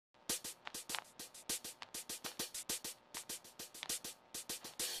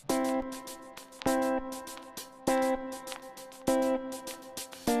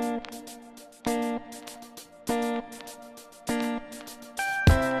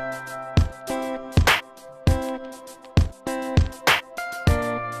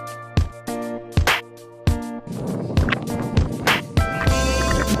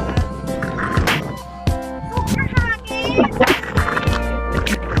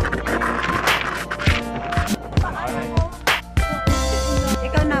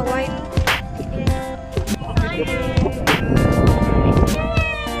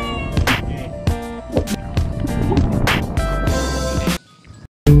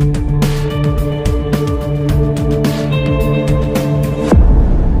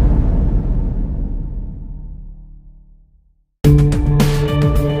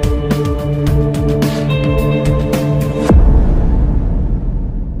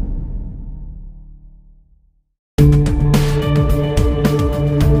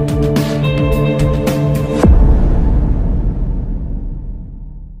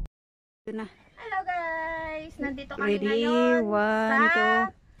Hello guys! Nandito kami Ready? ngayon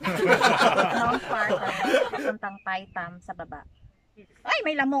 1, 2. Mount Parker, papuntang Taitam sa baba. Ay,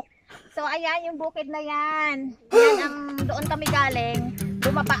 may lamok! So ayan yung bukid na yan. Yan ang doon kami galing.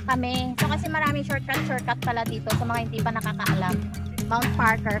 Bumaba kami. So kasi maraming shortcut pala dito sa mga hindi pa nakakaalam. Mount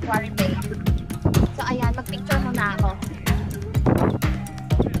Parker, Quarry Bay. So ayan, magpicture muna ako.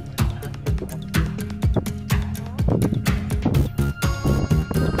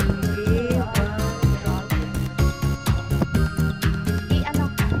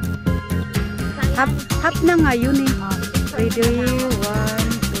 Hap na nga yun eh. Ready? 1,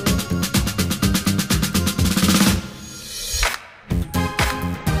 2.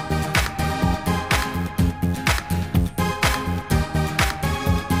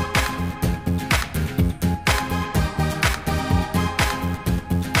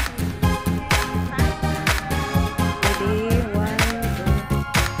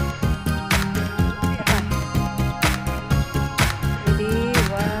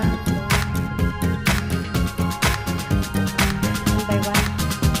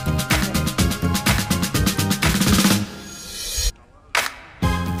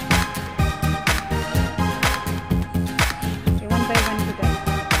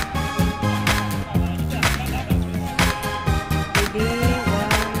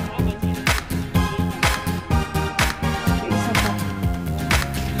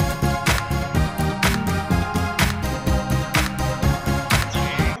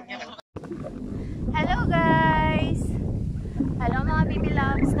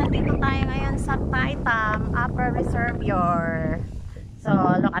 Nandito tayo ngayon sa Taitam Upper Reservoir. So,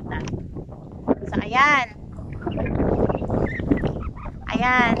 look at that. So, ayan.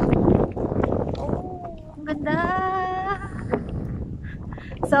 Ayan. Oh, ang ganda.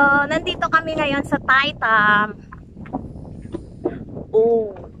 So, nandito kami ngayon sa Taitam.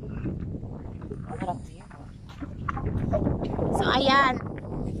 Oh. So, ayan.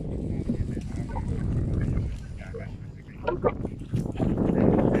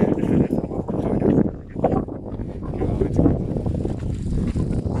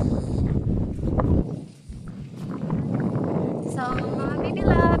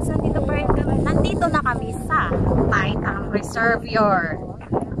 Nandito na kami sa Taitam Reservoir.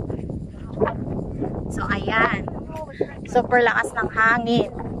 So ayan, super lakas ng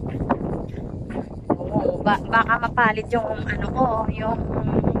hangin. Oh, baka mapalit yung ano ko, yung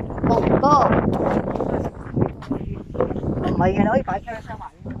boat ko.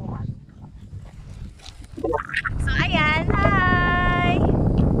 So ayan, hi!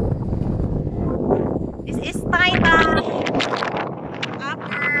 This is Taitam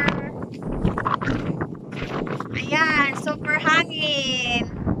Upper. Ayan, super hangin.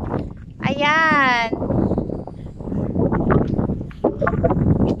 Ayan.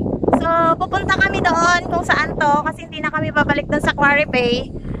 So, pupunta kami doon kung saan to kasi hindi na kami babalik doon sa Quarry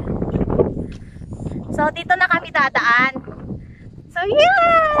Bay. So, dito na kami dadaan. So, yay!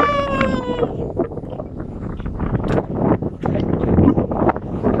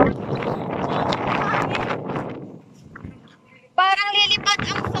 Parang lilipad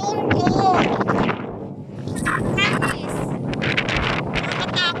ang phone ko. Guys,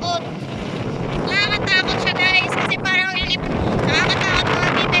 nakakatakot. Nakakatakot siya guys kasi parang lilipad. Nakakatakot mga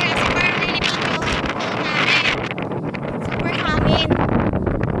bite kasi parang lilipad yung phone namin. Super hangin.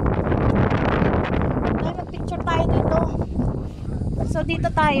 Ay, mag-picture tayo dito. So dito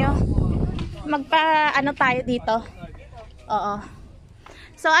tayo. Ano tayo dito. Oo.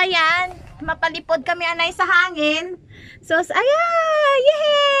 So ayan, mapalipod kami anay sa hangin. So ayan,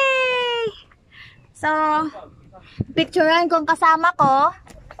 yay! So, picturean kong kasama ko.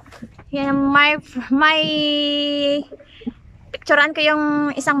 Yan, may picturean ko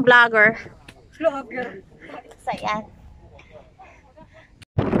yung isang vlogger. So, yan.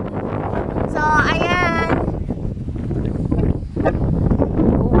 So, ayan.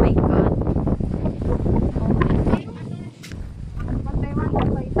 Oh my God.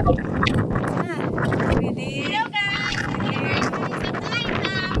 Hello guys!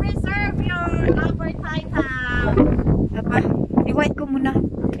 Taitam! Reservoir! Upper Taitam! Apa? I-white ko muna.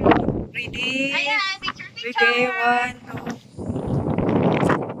 Ready? Ayan, picture. Ready, 1,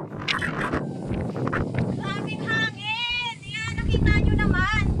 2. Daming hangin! Yan, nakita nyo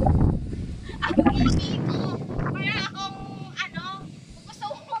naman. Ang hingin ko. Para akong, gusto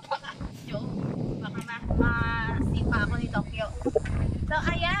ko mapaka-video. Baka masipa ako ni Tokyo. So,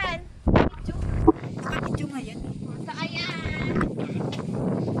 ayan. Video ngayon. So, ayan.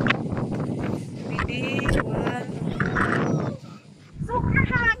 Ready, 1. Super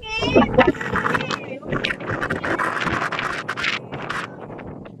hangin!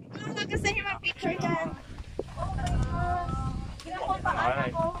 Gusto niyo mag-picture dyan? Oh my God. Ginakulpaan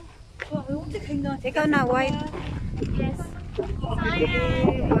ako. Ikaw na, white. Yes. So, ayan.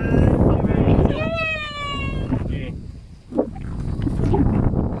 Ready, 1. Yay!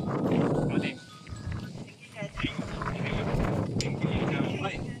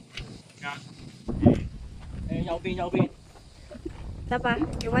 Tapa,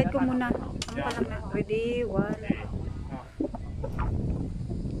 i-white ko muna. Ang palang na. Ready, 1.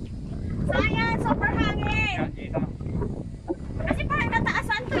 So, ayan. Super hangin. Kasi parang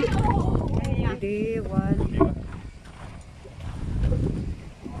nataasan to yung... Ready, 1.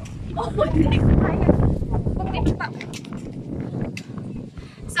 Oh, hindi ko kaya.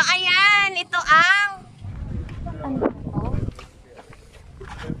 So, ayan. Ito ang...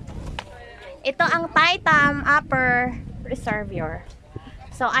 Ito ang Taitam Upper Reservoir.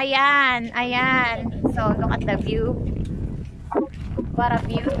 So, ayan. Ayan. So, look at the view. What a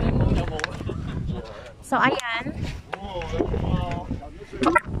view. So, ayan.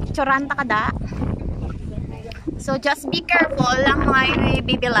 Choranta kada. So, just be careful lang mga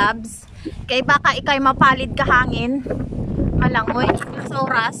baby loves. Kaya baka ikay mapalid ka hangin. Malangoy. Sa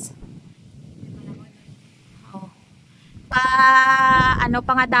oras. Oh.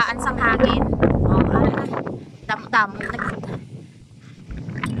 Pangadaan sang hangin. Oh, dam-dam.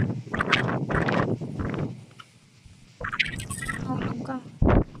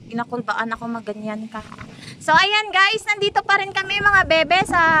 Ginakulbaan ako maganyan ka. So, ayan guys, nandito pa rin kami mga bebe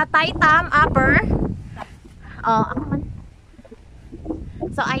sa Taitam Upper. Oh, ako man.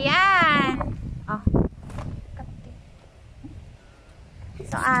 So, ayan. Oh.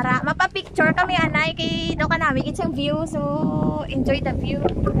 So, ara, mapapicture kami anay kay do ka namin it's yung view. So, enjoy the view.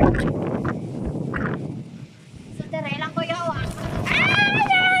 So, tere lang ko yawa.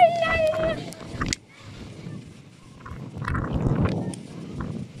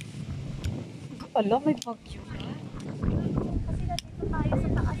 Ala, may bagyo. Kasi dito tayo sa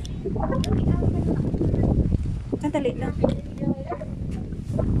taas. Sandali lang.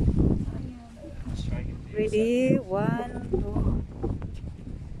 Ready, 1,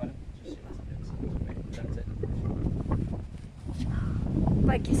 2.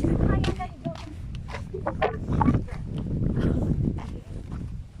 Bagyo sila.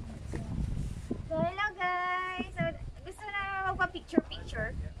 So, hello guys. So, gusto na magpa-picture.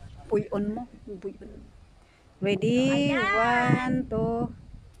 Puy on mo. Puy on. Ready, 1,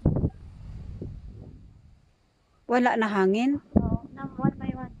 2. Wala na hangin. Oh, one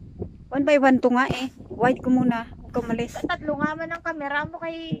by one. 1 by 1 to nga eh. White ko muna. Huwag ka malis. Tatlo nga man ang camera mo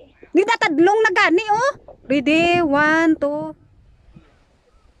kay... Di tatadlong na gani oh. Ready, 1,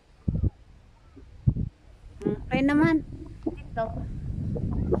 2. Ay naman. Dito.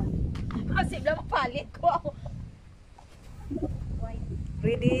 Kasi lang palit ko ako.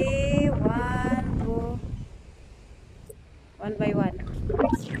 Ready, 1, 2. 1 by 1.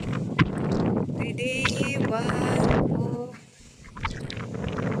 Ready, 1,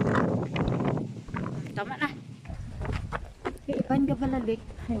 2. Tama na. Iban ka balalik.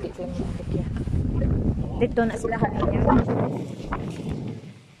 Hindi ko yung matikya. Dito na sila kanina.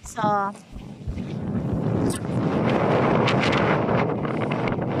 So,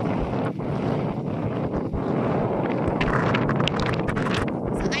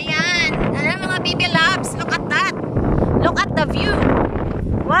 ayan. Ayan mga baby loves. Look at that. Look at the view.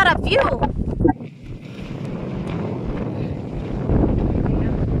 What a view.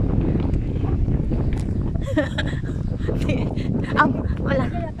 Wala.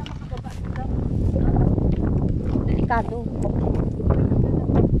 Delikado.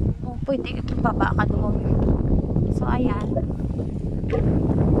 Oh, pwede baba ka doon. So, ayan.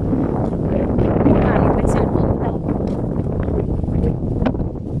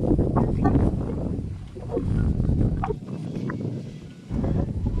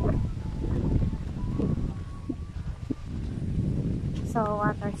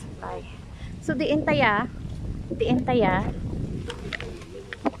 So diin taya. Diin taya.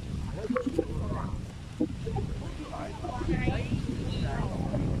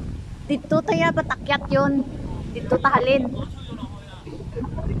 Dito taya patakyat yun. Dito tahalin.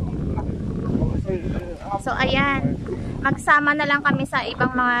 So ayan. Magsama na lang kami sa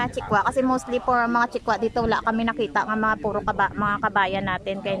ibang mga chikwa kasi mostly for mga chikwa dito wala kami nakita ng mga puro mga kabayan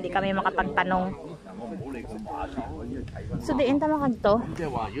natin kaya hindi kami makapagtanong. So diin tama kagto. 即係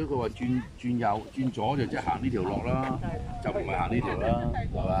話，如果佢話轉右轉左就即係行呢條路啦，就唔係行呢條啦，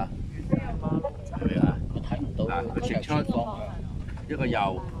係嘛？係咪啊？我睇唔到。嗱，佢直出一個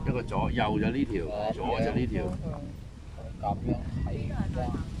右一個左，右就呢條，左就呢條。咁樣睇啦。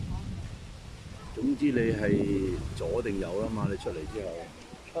總之你係左定右啦嘛？你出嚟之後。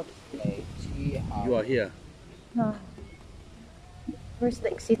出嚟之後。You are here. Huh. Where's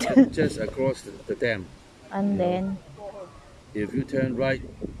the exit? Just across the dam. And then. If you turn right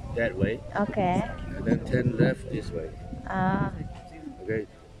that way. Okay. And then turn left this way. Okay.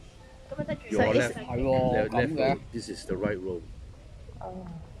 Your So left way. This is the right road.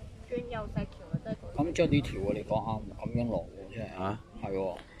 咁將呢條你講下咁樣落喎，真係嚇係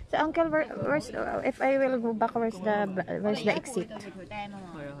喎。So uncle, where's if I will go back, where's the exit?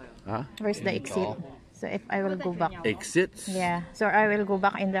 Huh? Where's the exit? So if I will go back. Exits? Yeah. So I will go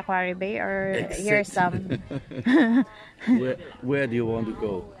back in the Quarry Bay or here's some. Where do you want to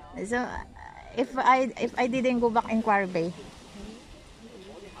go? So if I didn't go back in Quarry Bay.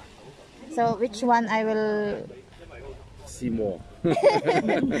 So which one I will See more. We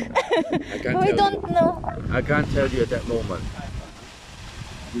don't know. I can't tell you at that moment.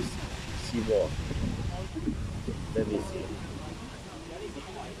 Just see more. Let me see.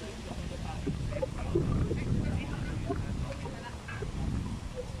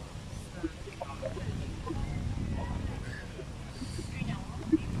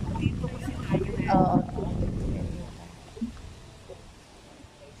 Oo.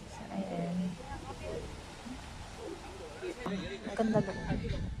 Ganda doon.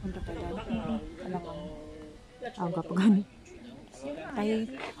 Punta pa doon. Aga pa gani.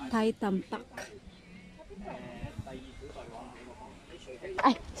 Taitam tak.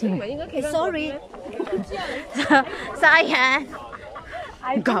 Ay, sorry. So ayan.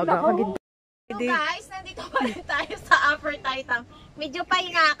 Gaga pagid. So guys, nandito pa rin tayo sa Upper Taitam. Medyo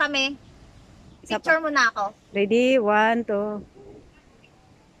pahinga kami. Picture muna ako. Ready? 1, 2.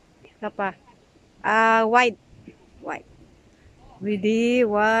 Isa pa. White. White. Ready?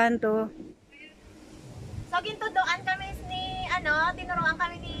 1, 2. So gintudoan kami ni tinuruan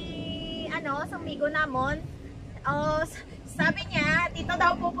kami ni sumigo namon. Sabi niya, dito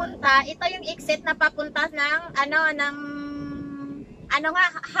daw pupunta. Ito yung exit na papunta ng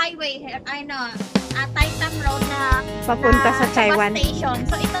highway, Taitam Road na Papunta sa Taiwan. bus station.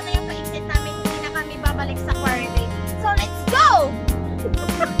 So ito na yung exit namin, hindi na kami babalik sa Quarry Bay. So let's go!